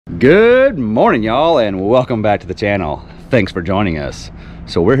Good morning, y'all, and welcome back to the channel. Thanks for joining us.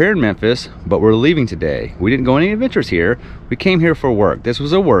 So we're here in Memphis, but we're leaving today. We didn't go on any adventures here. We came here for work. This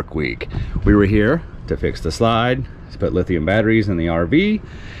was a work week. We were here to fix the slide, to put lithium batteries in the RV,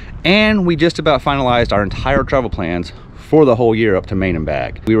 and we just about finalized our entire travel plans for the whole year up to Maine and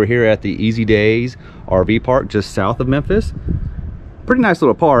back. We were here at the Easy Days RV park just south of Memphis. Pretty nice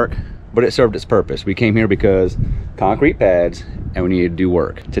little park, but it served its purpose. We came here because concrete pads and we needed to do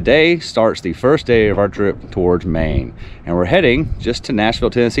work. Today starts the first day of our trip towards Maine, and we're heading just to Nashville,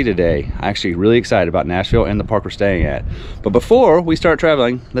 Tennessee today. I'm actually really excited about Nashville and the park we're staying at. But before we start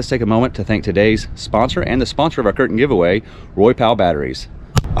traveling, let's take a moment to thank today's sponsor and the sponsor of our curtain giveaway, Roy Powell Batteries.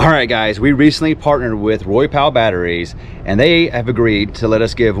 All right, guys, we recently partnered with Roy Powell Batteries, and they have agreed to let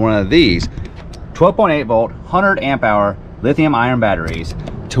us give one of these 12.8 volt, 100 amp hour lithium ion batteries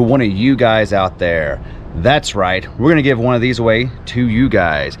to one of you guys out there. That's right, we're gonna give one of these away to you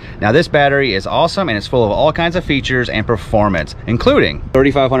guys. Now, this battery is awesome and it's full of all kinds of features and performance, including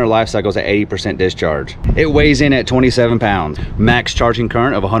 3,500 life cycles at 80% discharge. It weighs in at 27 pounds. Max charging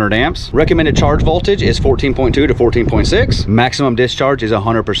current of 100 amps. Recommended charge voltage is 14.2 to 14.6. Maximum discharge is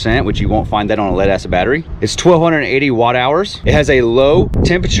 100%, which you won't find that on a lead acid battery. It's 1,280 watt hours. It has a low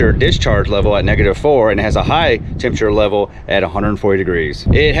temperature discharge level at -4, and it has a high temperature level at 140 degrees.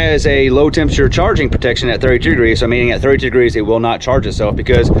 It has a low temperature charging protection at 32 degrees, so meaning at 32 degrees it will not charge itself,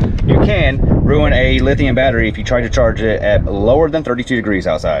 because you can ruin a lithium battery if you try to charge it at lower than 32 degrees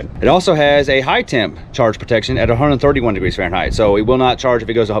outside. It also has a high temp charge protection at 131 degrees Fahrenheit, so it will not charge if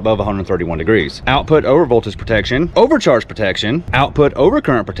it goes above 131 degrees. Output over voltage protection, overcharge protection, output over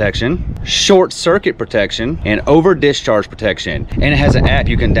current protection, short circuit protection, and over discharge protection. And it has an app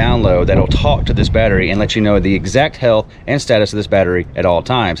you can download that'll talk to this battery and let you know the exact health and status of this battery at all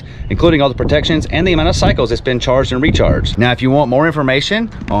times, including all the protections and the amount of cycles it's been charged and recharged. Now, if you want more information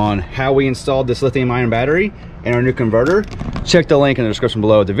on how we installed this lithium ion battery and our new converter, check the link in the description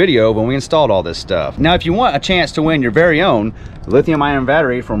below the video when we installed all this stuff. Now, if you want a chance to win your very own lithium ion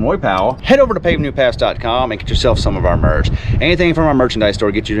battery from Roy Powell, head over to pavingnewpaths.com and get yourself some of our merch. Anything from our merchandise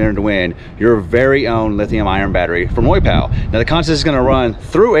store gets you entered to win your very own lithium ion battery from Roy Powell. Now, the contest is going to run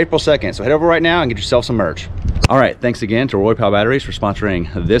through April 2nd, so head over right now and get yourself some merch. All right, thanks again to Roy Powell Batteries for sponsoring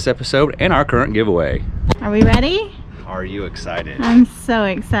this episode and our current giveaway. Are we ready? Are you excited? I'm so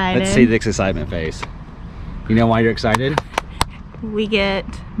excited. Let's see this excitement face. You know why you're excited? We get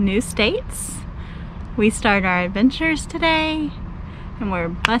new states. We start our adventures today, and we're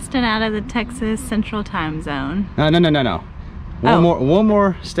busting out of the Texas Central Time Zone. No. One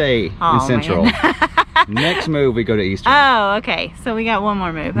more stay in Central. Next move, we go to Eastern. Oh, okay. So we got one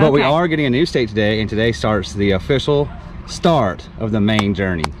more move. But we are getting a new state today, and today starts the official start of the Maine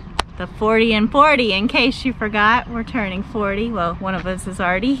journey. The 40 and 40, in case you forgot, we're turning 40. Well, one of us is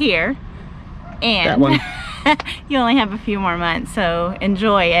already here. And that one. you only have a few more months, so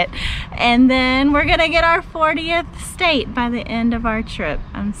enjoy it. And then we're gonna get our 40th state by the end of our trip.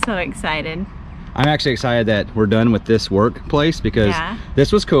 I'm so excited. I'm actually excited that we're done with this workplace, because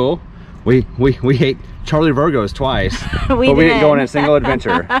this was cool. We ate Charlie Virgos twice, but we didn't go on a single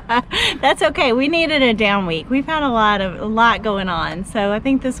adventure. That's okay. We needed a down week. We've had a lot going on, so I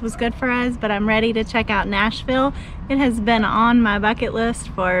think this was good for us. But I'm ready to check out Nashville. It has been on my bucket list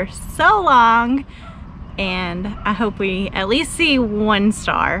for so long, and I hope we at least see one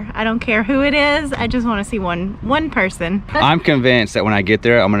star. I don't care who it is. I just want to see one person. I'm convinced that when I get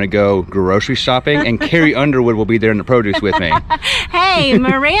there, I'm gonna go grocery shopping, and Carrie Underwood will be there in the produce with me. Hey,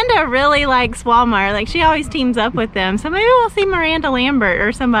 Miranda really likes Walmart. Like, she always teams up with them. So maybe we'll see Miranda Lambert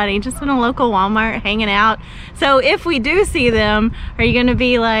or somebody just in a local Walmart hanging out. So if we do see them, are you gonna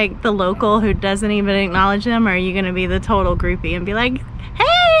be like the local who doesn't even acknowledge them, or are you gonna be the total groupie and be like,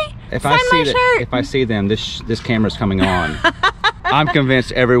 hey, if I see them, this camera's coming on. I'm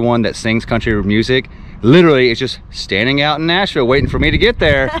convinced everyone that sings country music literally is just standing out in Nashville waiting for me to get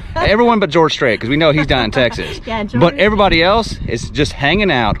there. Everyone but George Strait, because we know he's down in Texas. Yeah, George. But everybody else is just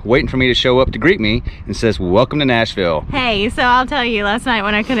hanging out waiting for me to show up to greet me and says, welcome to Nashville. Hey, so I'll tell you, last night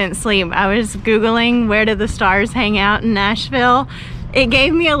when I couldn't sleep, I was Googling where do the stars hang out in Nashville. It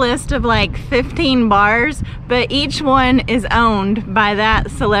gave me a list of like 15 bars, but each one is owned by that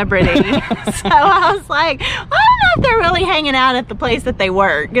celebrity. So I was like, I don't know if they're really hanging out at the place that they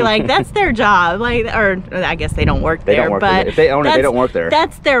work. Like, that's their job. Like, or I guess they don't work there, but if they own it, they don't work there.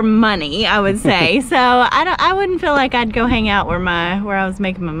 That's their money, I would say. So I wouldn't feel like I'd go hang out where I was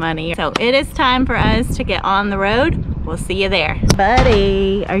making my money. So it is time for us to get on the road. We'll see you there.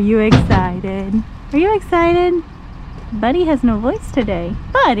 Buddy, are you excited? Are you excited? Buddy has no voice today.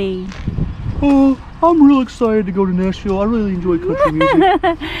 Buddy. Oh, I'm real excited to go to Nashville. I really enjoy country music.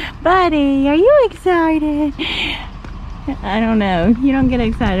 Buddy, are you excited? I don't know. You don't get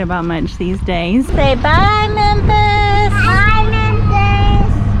excited about much these days. Say bye, Memphis. Bye,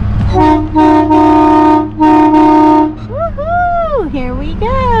 Memphis. Woohoo! Here we go.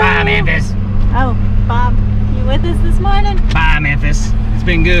 Bye, Memphis. Oh, Bob, you with us this morning? Bye, Memphis. It's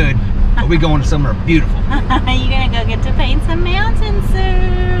been good. But we going to somewhere beautiful. You gonna go get to paint some mountains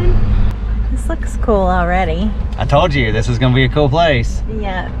soon? This looks cool already. I told you this was going to be a cool place.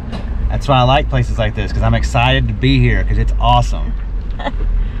 Yeah. That's why I like places like this, because I'm excited to be here, because it's awesome.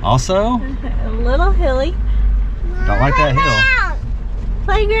 Also, A little hilly. don't like that hill.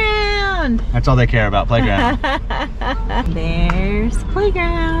 Playground. That's all they care about, playground. There's the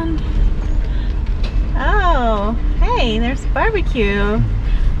playground. Oh, hey, there's barbecue.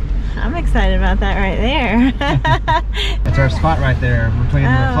 I'm excited about that right there. That's our spot right there, between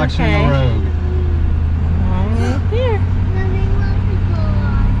the reflection and the road. Right there.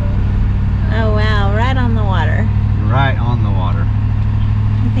 Oh wow, right on the water. Right on the water.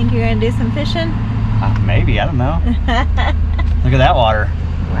 You think you're gonna do some fishing? Maybe, I don't know. Look at that water.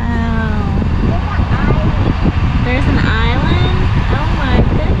 Wow. There's an island. Oh my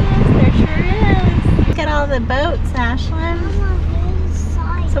goodness, there sure is. Look at all the boats, Ashlyn.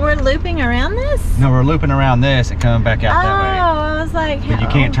 So we're looping around this? No, we're looping around this and coming back out that way. Oh, I was like... But you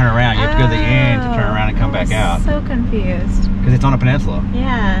can't turn around. You have to go to the end to turn around and come back out. So confused. Because it's on a peninsula.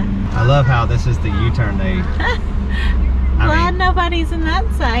 Yeah. I love how this is the U-turn they... Glad nobody's in that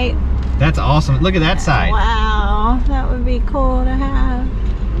site. That's awesome. Look at that side. Wow, that would be cool to have.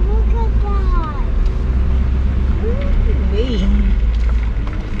 Look at that. Ooh-wee.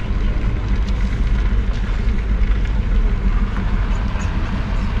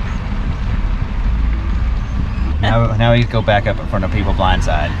 Now we go back up in front of people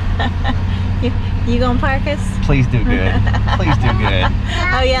blindside. You gonna park us? Please do good. Please do good.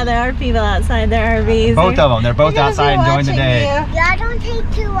 Oh yeah, there are people outside their RVs. Both of them. They're both outside enjoying the day. Yeah, don't take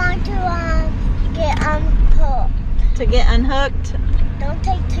too long to get unhooked. To get unhooked? Don't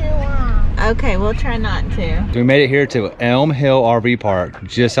take too long. Okay, we'll try not to. We made it here to Elm Hill RV Park,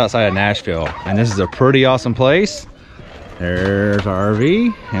 just outside of Nashville. And this is a pretty awesome place. There's our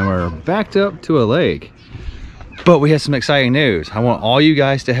RV, and we're backed up to a lake. But we have some exciting news. I want all you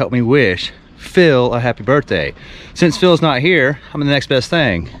guys to help me wish Phil a happy birthday. Since Phil's not here, I'm the next best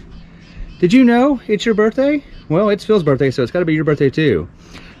thing. Did you know it's your birthday? Well, it's Phil's birthday, so it's gotta be your birthday too.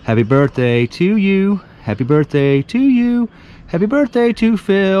 Happy birthday to you. Happy birthday to you. Happy birthday to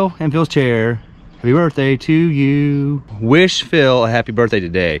Phil and Phil's chair. Happy birthday to you. Wish Phil a happy birthday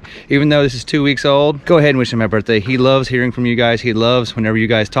today. Even though this is 2 weeks old, go ahead and wish him happy birthday. He loves hearing from you guys. He loves whenever you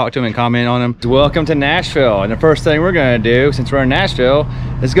guys talk to him and comment on him. Welcome to Nashville. And the first thing we're gonna do, since we're in Nashville,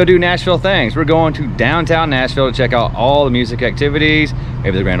 is go do Nashville things. We're going to downtown Nashville to check out all the music activities,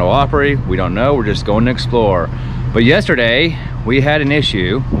 maybe the Grand Ole Opry, we don't know. We're just going to explore. But yesterday, we had an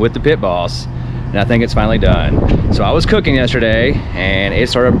issue with the pit boss, and I think it's finally done. So I was cooking yesterday and it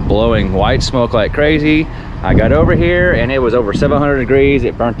started blowing white smoke like crazy. I got over here and it was over 700 degrees.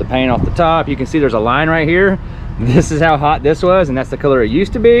 It burnt the paint off the top. You can see there's a line right here. This is how hot this was, and that's the color it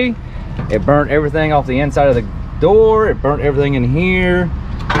used to be. It burnt everything off the inside of the door. It burnt everything in here.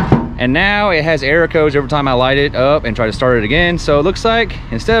 And now it has error codes every time I light it up and try to start it again. So it looks like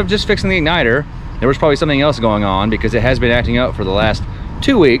instead of just fixing the igniter, there was probably something else going on, because it has been acting up for the last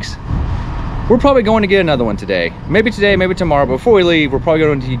 2 weeks. We're probably going to get another one today. Maybe today, maybe tomorrow. But before we leave, we're probably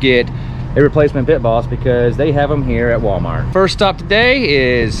going to get a replacement pit boss, because they have them here at Walmart. First stop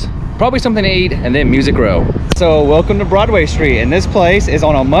today is probably something to eat, and then Music Row. So welcome to Broadway Street, and this place is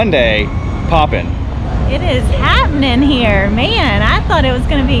on a Monday popping. It is happening here. Man, I thought it was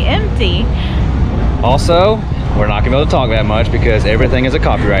gonna be empty. Also, we're not gonna be able to talk that much because everything is a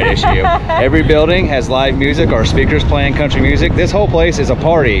copyright issue. Every building has live music or speakers playing country music. This whole place is a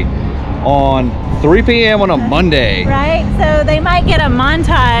party on 3 p.m. on a Monday. Right, so they might get a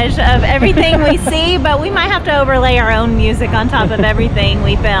montage of everything we see, but we might have to overlay our own music on top of everything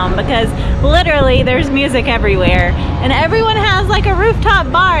we film, because literally there's music everywhere. And everyone has like a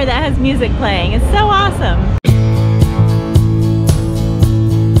rooftop bar that has music playing. It's so awesome.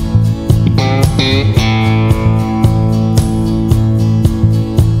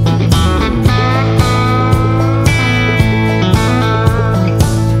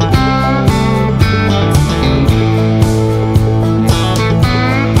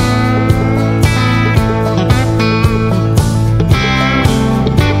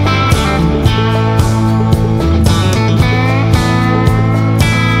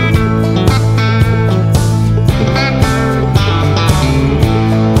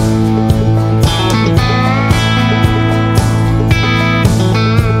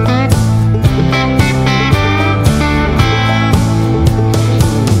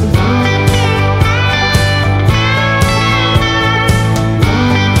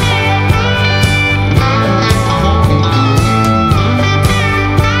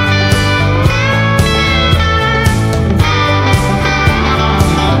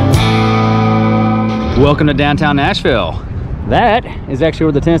 Welcome to downtown Nashville. That is actually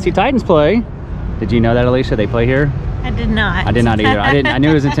where the Tennessee Titans play. Did you know that, Alecia? They play here? I did not. I did not either. I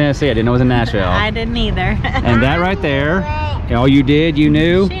knew it was in Tennessee. I didn't know it was in Nashville. I didn't either. And that right there, oh, you did? You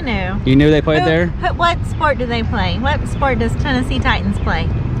knew? She knew. You knew they played there? What sport do they play? What sport does Tennessee Titans play?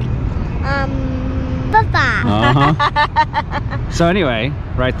 Football. So anyway,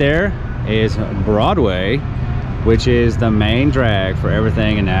 right there is Broadway, which is the main drag for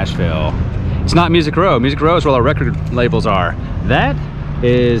everything in Nashville. It's not Music Row. Music Row is where all the record labels are. That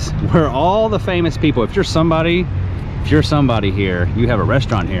is where all the famous people, if you're somebody here, you have a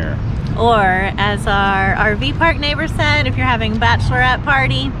restaurant here. Or as our RV park neighbor said, if you're having a bachelorette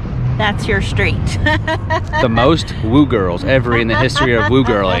party, that's your street. The most woo girls ever in the history of woo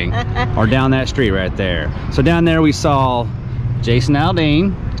girling are down that street right there. So down there we saw Jason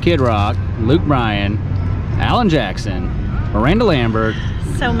Aldean, Kid Rock, Luke Bryan, Alan Jackson, Miranda Lambert,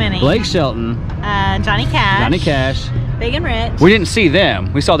 So many. Blake Shelton, Johnny Cash, Big and Rich. We didn't see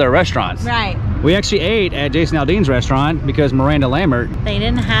them, we saw their restaurants. Right. We actually ate at Jason Aldean's restaurant because Miranda Lambert, They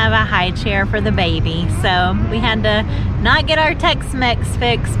didn't have a high chair for the baby, so we had to not get our Tex-Mex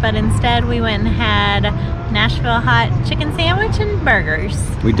fix, but instead we went and had Nashville hot chicken sandwich and burgers.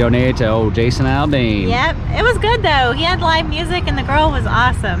 we donated to old Jason Aldean. Yep, it was good though. He had live music and the girl was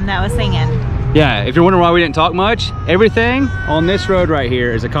awesome that was singing. Yeah, if you're wondering why we didn't talk much, everything on this road right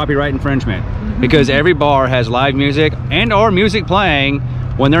here is a copyright infringement because every bar has live music and or music playing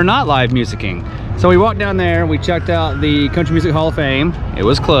when they're not live musicking. So we walked down there, we checked out the Country Music Hall of Fame. It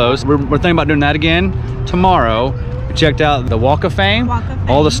was closed. We're thinking about doing that again tomorrow. We checked out the Walk of Fame,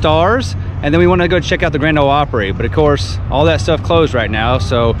 all the stars, and then we want to go check out the Grand Ole Opry. But of course, all that stuff closed right now.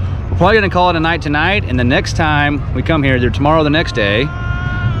 So we're probably gonna call it a night tonight, and the next time we come here, either tomorrow or the next day,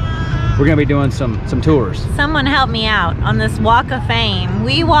 we're gonna be doing some tours. Someone helped me out on this Walk of Fame.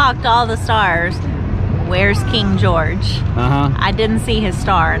 We walked all the stars. Where's King George? I didn't see his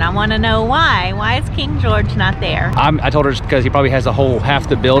star and I want to know why. Why is King George not there? I told her it's because he probably has half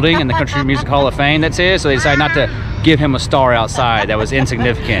the building in the Country Music Hall of Fame that's his, so they decided not to give him a star outside that was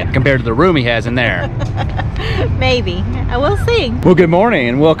insignificant compared to the room he has in there. Maybe. We'll see. Well, good morning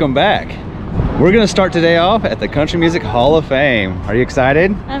and welcome back. We're gonna start today off at the Country Music Hall of Fame. Are you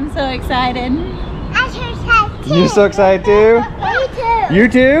excited? I'm so excited. I'm so excited too. You so excited too? Me too. You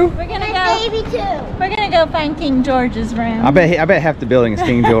too? We're gonna My go. baby too. We're gonna go find King George's room. I bet half the building is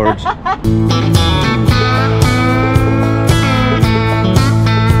King George.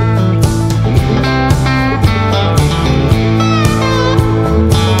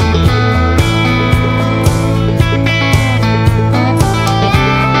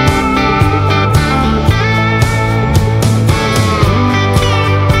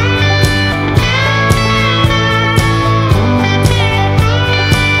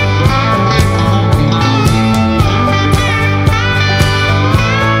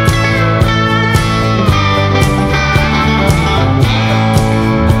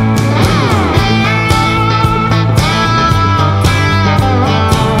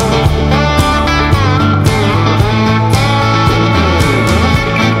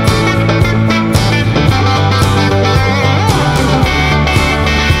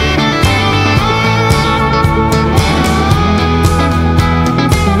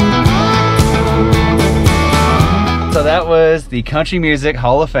 So that was the Country Music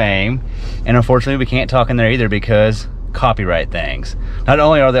Hall of Fame, and unfortunately we can't talk in there either because copyright things. Not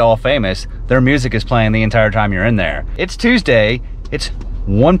only are they all famous, their music is playing the entire time you're in there. It's Tuesday, it's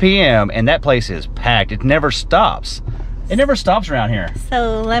 1 p.m. and that place is packed. It never stops. It never stops around here.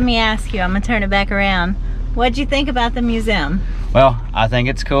 So let me ask you, I'm gonna turn it back around. What'd you think about the museum? Well, I think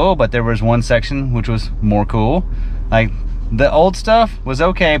it's cool, but there was one section which was more cool. Like, the old stuff was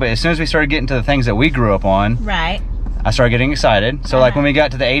okay, but as soon as we started getting to the things that we grew up on, Right. I started getting excited. So like when we got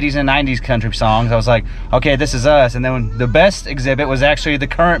to the 80s and 90s country songs, I was like, okay, this is us. And then the best exhibit was actually the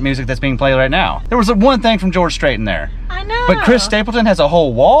current music that's being played right now. There was one thing from George Strait in there. I know. But Chris Stapleton has a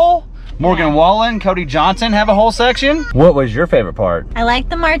whole wall. Morgan Wallen, Cody Johnson have a whole section. What was your favorite part? I like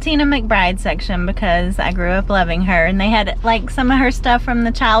the Martina McBride section because I grew up loving her, and they had like some of her stuff from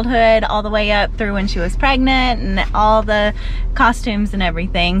the childhood all the way up through when she was pregnant and all the costumes and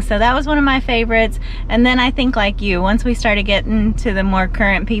everything. So that was one of my favorites. And then I think like you, once we started getting to the more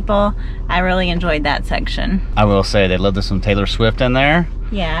current people, I really enjoyed that section. I will say they loved some Taylor Swift in there.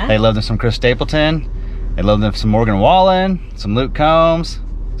 Yeah. They loved some Chris Stapleton. They loved some Morgan Wallen, some Luke Combs,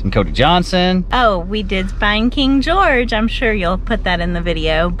 some Cody Johnson. Oh, we did find King George. I'm sure you'll put that in the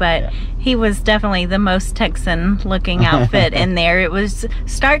video, but he was definitely the most Texan looking outfit in there. It was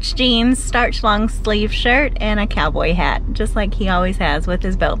starched jeans, starched long sleeve shirt, and a cowboy hat, just like he always has with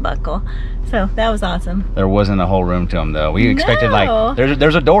his belt buckle. So that was awesome. There wasn't a whole room to them though. We expected No. like,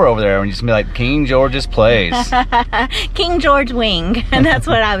 there's a door over there and you just be like, King George's Place. King George Wing. And that's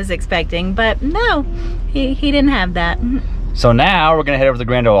what I was expecting. But no, he didn't have that. So now we're gonna head over to the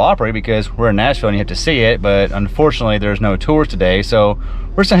Grand Ole Opry because we're in Nashville and you have to see it, but unfortunately there's no tours today. So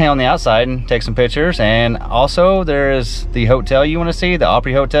we're just gonna hang on the outside and take some pictures. And also there is the hotel you wanna see, the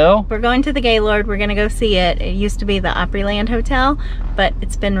Opry Hotel. We're going to the Gaylord. We're gonna go see it. It used to be the Opryland Hotel, but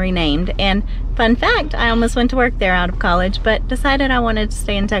it's been renamed. And fun fact, I almost went to work there out of college, but decided I wanted to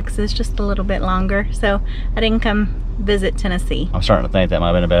stay in Texas just a little bit longer. So I didn't come visit Tennessee. I'm starting to think that might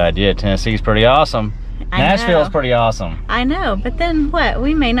have been a bad idea. Tennessee's pretty awesome. Nashville's pretty awesome. I know, but then what?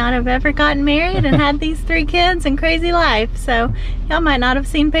 We may not have ever gotten married and had these 3 kids and crazy life. So y'all might not have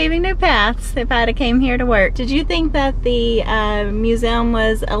seen Paving New Paths if I'd have came here to work. Did you think that the museum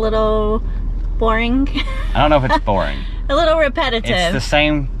was a little boring? I don't know if it's boring. A little repetitive. It's the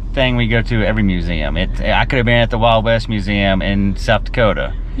same thing we go to every museum. I could have been at the Wild West Museum in South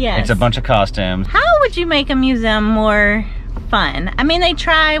Dakota. Yes. It's a bunch of costumes. How would you make a museum more fun? I mean, they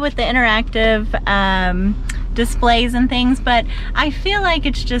try with the interactive displays and things, but I feel like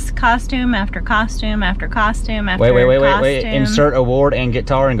it's just costume after costume after costume after costume. Wait. Insert award and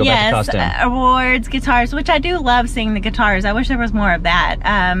guitar and go back to costume. Yes, awards, guitars, which I do love seeing the guitars. I wish there was more of that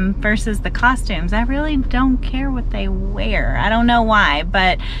versus the costumes. I really don't care what they wear. I don't know why,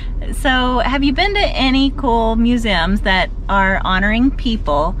 but so have you been to any cool museums that are honoring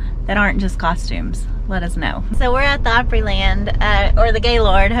people that aren't just costumes? Let us know. So we're at the Opryland, or the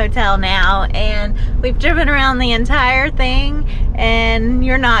Gaylord Hotel now, and we've driven around the entire thing, and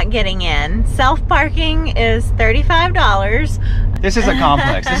you're not getting in. Self-parking is $35. This is a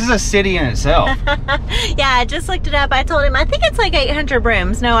complex. This is a city in itself. Yeah, I just looked it up. I told him, I think it's like 800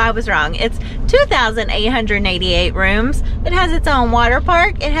 rooms. No, I was wrong. It's 2,888 rooms. It has its own water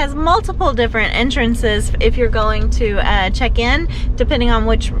park. It has multiple different entrances if you're going to check in, depending on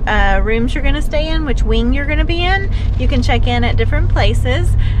which rooms you're going to stay in, which wing you're going to be in. You can check in at different places.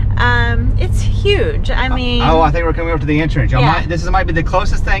 It's huge. I mean... Oh, I think we're coming up to the entrance. Yeah. This might be the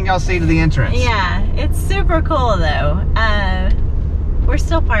closest thing y'all see to the entrance. Yeah, it's super cool though. We're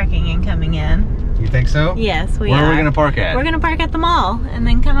still parking and coming in. You think so? Yes, we are. Where are we going to park at? We're going to park at the mall and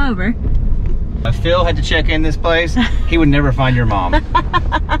then come over. If Phil had to check in this place, he would never find your mom.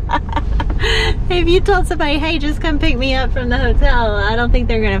 If you told somebody, hey, just come pick me up from the hotel, I don't think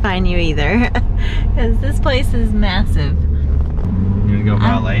they're going to find you either. Because this place is massive. You going to go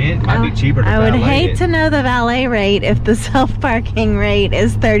valet it? Might be cheaper to valet it. I would hate to know the valet rate if the self-parking rate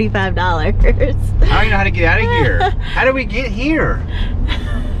is $35. I don't even know how to get out of here. How do we get here?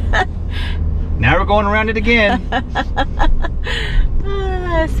 Now we're going around it again.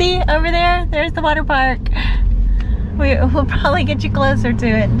 See, over there, there's the water park. We'll probably get you closer to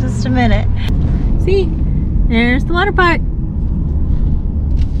it in just a minute. See, there's the water park.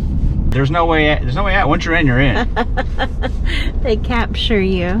 There's no way out. Once you're in, you're in. They capture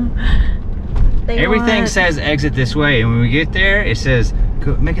you. Everything says exit this way, and when we get there, it says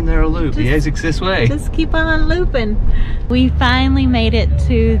make another loop. The exit's this way. Just keep on looping. We finally made it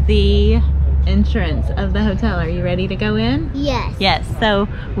to the entrance of the hotel. Are you ready to go in? Yes. Yes, so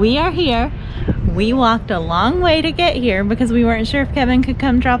we are here. We walked a long way to get here because we weren't sure if Kevin could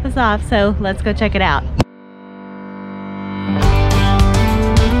come drop us off, so let's go check it out.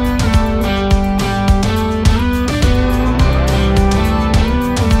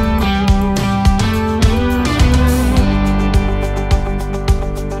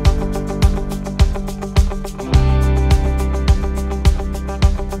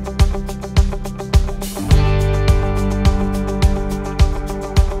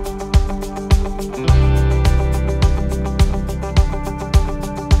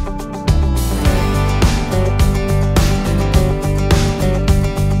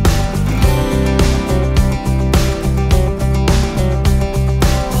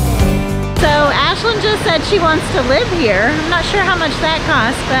 Just said she wants to live here. I'm not sure how much that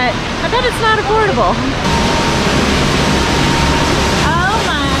costs, but I bet it's not affordable. Oh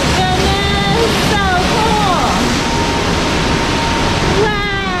my goodness, so cool.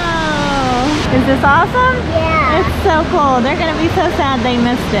 Wow. Is this awesome? Yeah. It's so cool. They're gonna be so sad they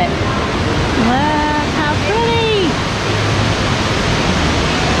missed it. Look how pretty.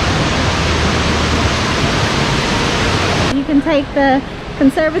 You can take the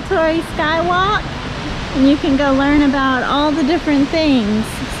conservatory skywalk and you can go learn about all the different things.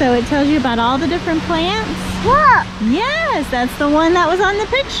 So it tells you about all the different plants. Look. Yes, that's the one that was on the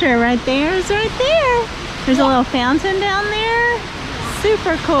picture. Right there is right there. There's a little fountain down there.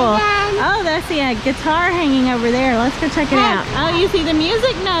 super cool. Oh, that's the guitar hanging over there. Let's go check it out. Oh, you see the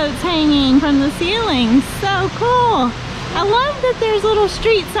music notes hanging from the ceiling. So cool. I love that there's little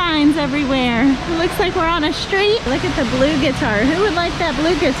street signs everywhere. It looks like we're on a street. Look at the blue guitar. Who would like that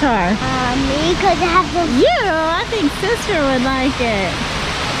blue guitar? Me, because I have the... You! I think sister would like it.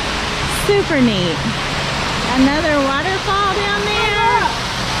 Super neat. Another waterfall down there.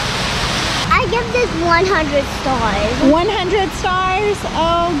 I give this 100 stars. 100 stars?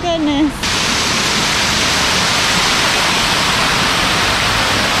 Oh goodness.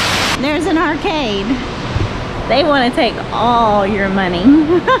 There's an arcade. They want to take all your money.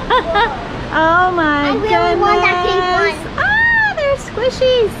 Oh my goodness. I really want that pink one. Ah, they're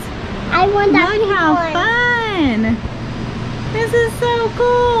squishies. I want that pink one. Look how fun. This is so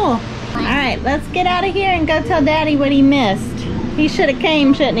cool. All right, let's get out of here and go tell Daddy what he missed. He should have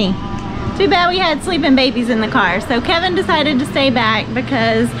came, shouldn't he? Too bad we had sleeping babies in the car. So Kevin decided to stay back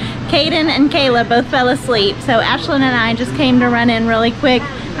because Caden and Kayla both fell asleep. So Ashlyn and I just came to run in really quick.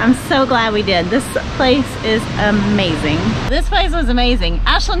 I'm so glad we did. This place is amazing. This place was amazing.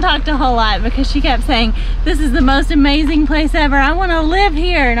 Ashlyn talked a whole lot because she kept saying, this is the most amazing place ever. I want to live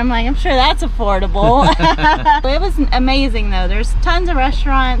here. And I'm like, I'm sure that's affordable. It was amazing though. There's tons of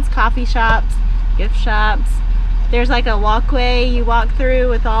restaurants, coffee shops, gift shops. There's like a walkway you walk through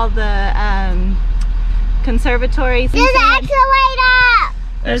with all the conservatories. There's an escalator.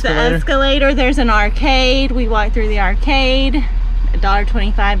 There's an escalator. There's an arcade. We walked through the arcade.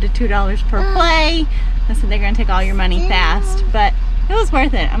 $1.25 to $2 per play. I said they're gonna take all your money fast, but it was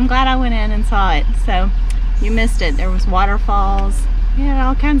worth it. I'm glad I went in and saw it. So you missed it. There was waterfalls. We had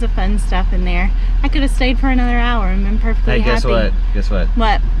all kinds of fun stuff in there. I could have stayed for another hour and been perfectly happy. Guess what? Guess what?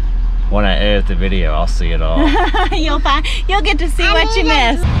 What? When I edit the video, I'll see it all. You'll get to see what you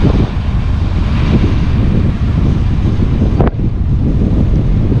missed.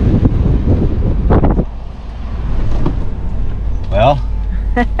 Well,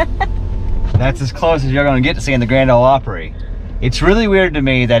 that's as close as you're going to get to seeing the Grand Ole Opry. It's really weird to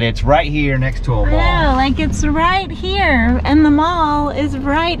me that it's right here next to a mall. I know, like it's right here, and the mall is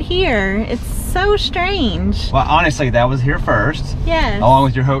right here. It's so strange. Well, honestly, that was here first. Yes. Along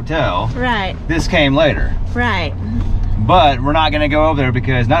with your hotel. Right. This came later. Right. But we're not going to go over there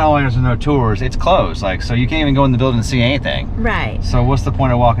because not only is there no tours, it's closed. Like, so you can't even go in the building to see anything. Right. So what's the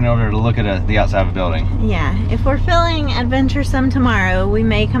point of walking over there to look at the outside of a building? Yeah. If we're feeling adventuresome tomorrow, we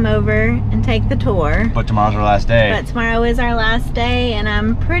may come over and take the tour. But tomorrow's our last day. But tomorrow is our last day, and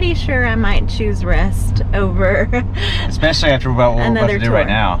I'm pretty sure I might choose rest over especially after what we're about to do right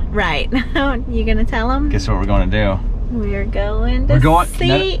now. Right. You gonna tell them? Guess what we're going to do? We're going to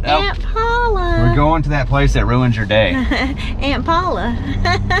see Aunt Paula. We're going to that place that ruins your day. Aunt Paula.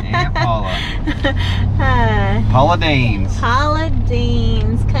 Aunt Paula. Paula Deen's. Paula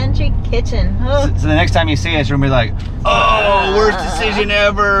Deen's Country Kitchen. Oh. So the next time you see us, you're going to be like, oh, worst decision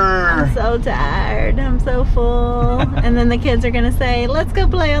ever. I'm so tired. I'm so full. And then the kids are going to say, let's go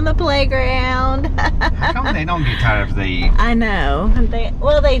play on the playground. How come they don't get tired after they eat? I know.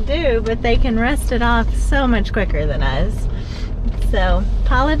 Well, they do, but they can rest it off so much quicker than us. So,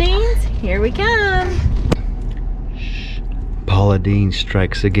 Paula Deen's, here we come. Paula Deen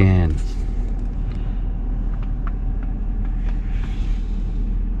strikes again.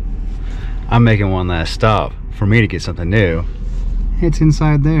 I'm making one last stop for me to get something new. It's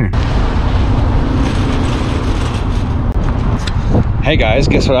inside there. Hey guys,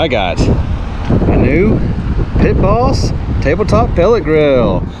 guess what I got? A new Pit Boss tabletop pellet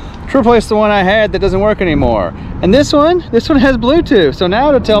grill. To replace the one I had that doesn't work anymore. And this one has Bluetooth, so now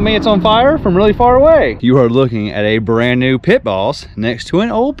it'll tell me it's on fire from really far away. You are looking at a brand new Pit Boss next to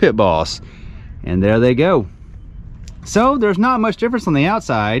an old Pit Boss. And there they go. So there's not much difference on the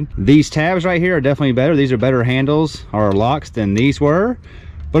outside. These tabs right here are definitely better. These are better handles or locks than these were.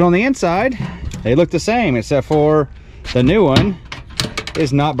 But on the inside, they look the same, except for the new one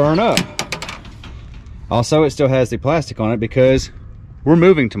is not burned up. Also, it still has the plastic on it because we're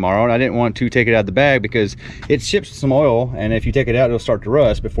moving tomorrow, and I didn't want to take it out of the bag because it ships some oil, and if you take it out, it'll start to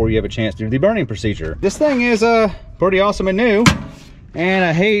rust before you have a chance to do the burning procedure. This thing is pretty awesome and new, and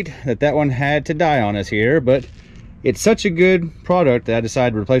I hate that that one had to die on us here, but it's such a good product that I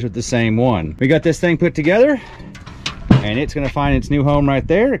decided to replace with the same one. We got this thing put together, and it's gonna find its new home right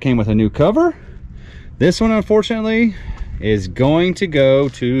there. It came with a new cover. This one, unfortunately, is going to go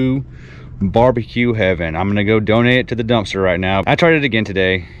to barbecue heaven. I'm gonna go donate it to the dumpster right now. I tried it again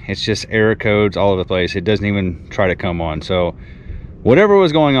today. It's just error codes all over the place. It doesn't even try to come on. So whatever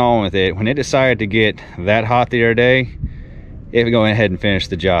was going on with it, when it decided to get that hot the other day, it would go ahead and finish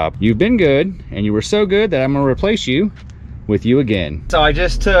the job. You've been good, and you were so good that I'm gonna replace you with you again. So I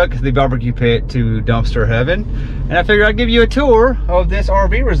just took the barbecue pit to dumpster heaven, and I figured I'd give you a tour of this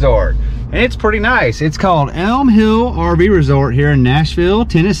RV resort. And it's pretty nice. It's called Elm Hill RV Resort here in Nashville,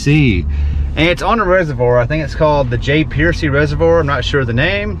 Tennessee. And it's on a reservoir. I think it's called the J. Piercy Reservoir. I'm not sure the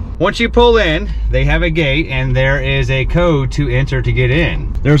name. Once you pull in, they have a gate and there is a code to enter to get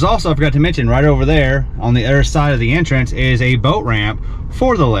in. There's also, I forgot to mention, right over there on the other side of the entrance is a boat ramp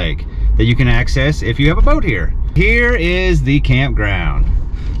for the lake that you can access if you have a boat here. Here is the campground.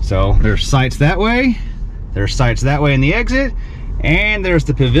 So there's sites that way, there's sites that way in the exit, and there's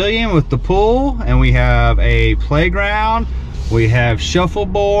the pavilion with the pool, and we have a playground, we have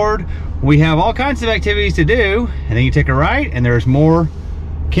shuffleboard, we have all kinds of activities to do. And then you take a right and there's more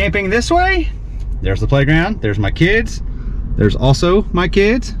camping this way. There's the playground, there's my kids, there's also my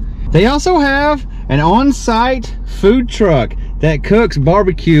kids. They also have an on-site food truck that cooks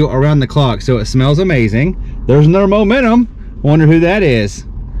barbecue around the clock, so it smells amazing. There's another Momentum, wonder who that is.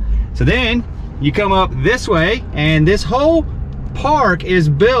 So then you come up this way and this whole park is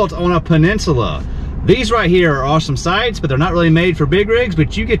built on a peninsula. These right here are awesome sites, but they're not really made for big rigs,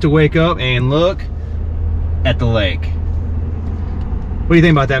 but you get to wake up and look at the lake. What do you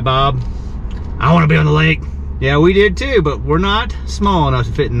think about that, Bob? I want to be on the lake. Yeah, we did too, but we're not small enough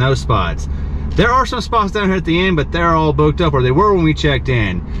to fit in those spots. There are some spots down here at the end, but they're all booked up, or they were when we checked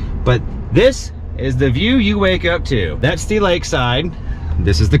in. But this is the view you wake up to. That's the lake side.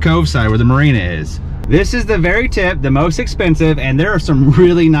 This is the cove side where the marina is. This is the very tip, the most expensive, and there are some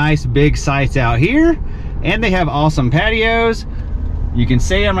really nice big sites out here, and they have awesome patios. You can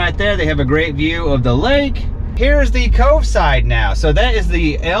see them right there. They have a great view of the lake. Here's the cove side now. So that is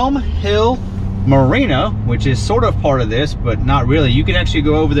the Elm Hill Marina, which is sort of part of this, but not really. You can actually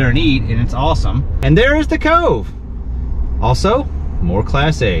go over there and eat, and it's awesome. And there is the cove. Also, more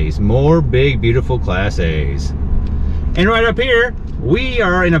Class A's, more big, beautiful Class A's. And right up here, we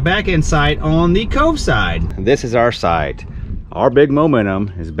are in a back-end site on the cove side. This is our site. Our big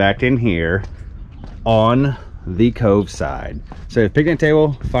Momentum is backed in here on the cove side. So a picnic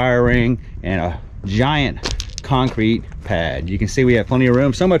table, fire ring, and a giant concrete pad. You can see we have plenty of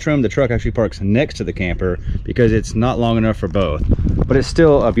room, so much room the truck actually parks next to the camper because it's not long enough for both. But it's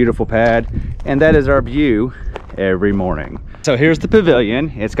still a beautiful pad, and that is our view every morning. So here's the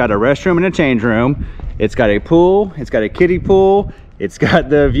pavilion. It's got a restroom and a change room. It's got a pool, it's got a kiddie pool, it's got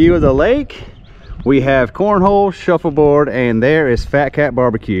the view of the lake. We have cornhole, shuffleboard, and there is Fat Cat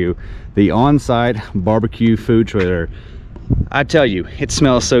Barbecue, the on-site barbecue food trailer. I tell you, it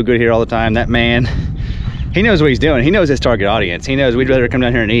smells so good here all the time. That man, he knows what he's doing. He knows his target audience. He knows we'd rather come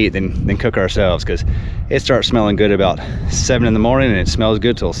down here and eat than cook ourselves, because it starts smelling good about 7 in the morning and it smells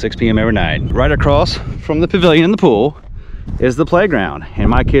good till 6 p.m. every night. Right across from the pavilion and the pool is the playground, and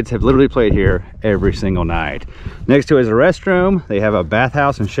my kids have literally played here every single night. Next to it is a restroom. They have a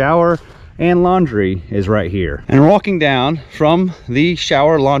bathhouse and shower, and laundry is right here. And walking down from the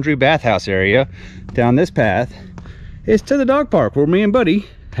shower, laundry, bathhouse area down this path is to the dog park where me and Buddy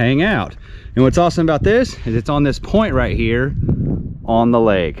hang out. And what's awesome about this is it's on this point right here on the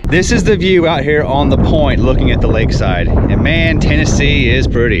lake. This is the view out here on the point looking at the lakeside, and man, Tennessee is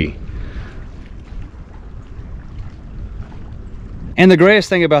pretty. And the greatest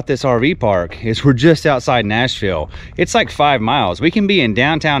thing about this RV park is we're just outside Nashville. It's like 5 miles. We can be in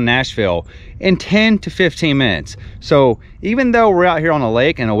downtown Nashville in 10 to 15 minutes. So even though we're out here on a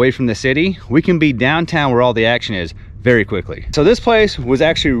lake and away from the city, we can be downtown where all the action is very quickly. So this place was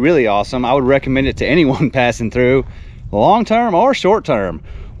actually really awesome. I would recommend it to anyone passing through, long term or short term.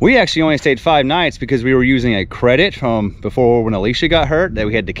 We actually only stayed 5 nights because we were using a credit from before when Alecia got hurt that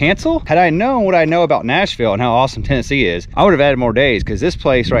we had to cancel. Had I known what I know about Nashville and how awesome Tennessee is, I would have added more days, because this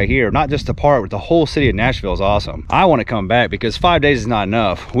place right here, not just the park, but the whole city of Nashville is awesome. I want to come back because 5 days is not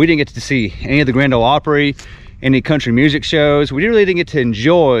enough. We didn't get to see any of the Grand Ole Opry, any country music shows. We really didn't get to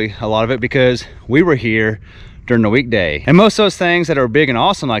enjoy a lot of it because we were here during the weekday. And most of those things that are big and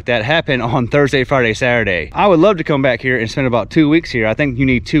awesome like that happen on Thursday, Friday, Saturday. I would love to come back here and spend about 2 weeks here. I think you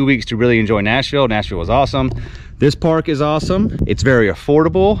need 2 weeks to really enjoy Nashville. Nashville was awesome. This park is awesome. It's very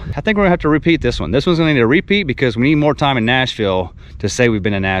affordable. I think we're gonna have to repeat this one. This one's gonna need a repeat because we need more time in Nashville to say we've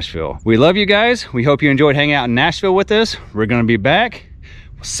been in Nashville. We love you guys. We hope you enjoyed hanging out in Nashville with us. We're gonna be back.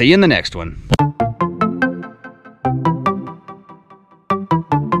 We'll see you in the next one.